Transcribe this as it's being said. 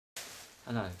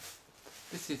Hello,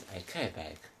 this is a care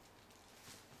bag.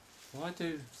 Why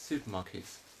do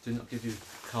supermarkets do not give you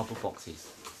cardboard boxes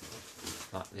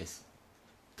like this?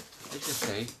 As you can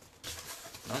see,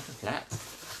 nice and flat.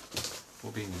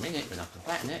 We'll be in a minute when I can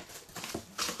flatten it.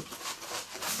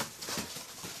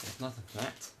 It's nice and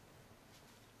flat.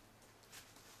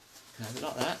 You can have it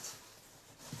like that.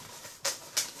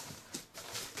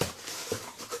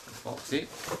 Box it.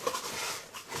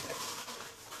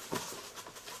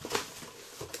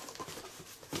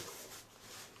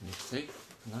 You can see,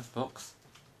 a nice box.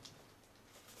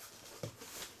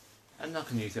 And I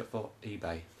can use it for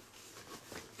eBay.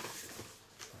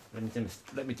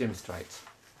 Let me demonstrate.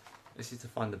 This is to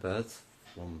Find the Birds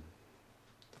from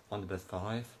Find the Birds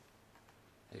 5.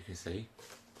 As you can see.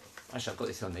 Actually, I've got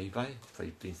this on eBay, it's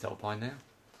probably been sold by now.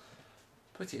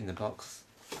 Put it in the box.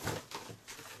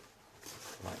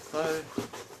 Like so.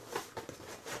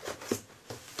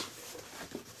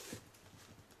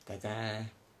 Ta-da!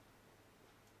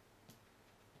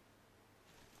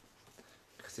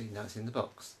 You can see now it's in the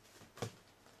box.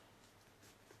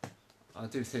 I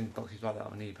do send boxes like that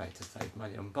on eBay to save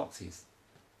money on boxes.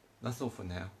 That's all for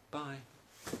now. Bye.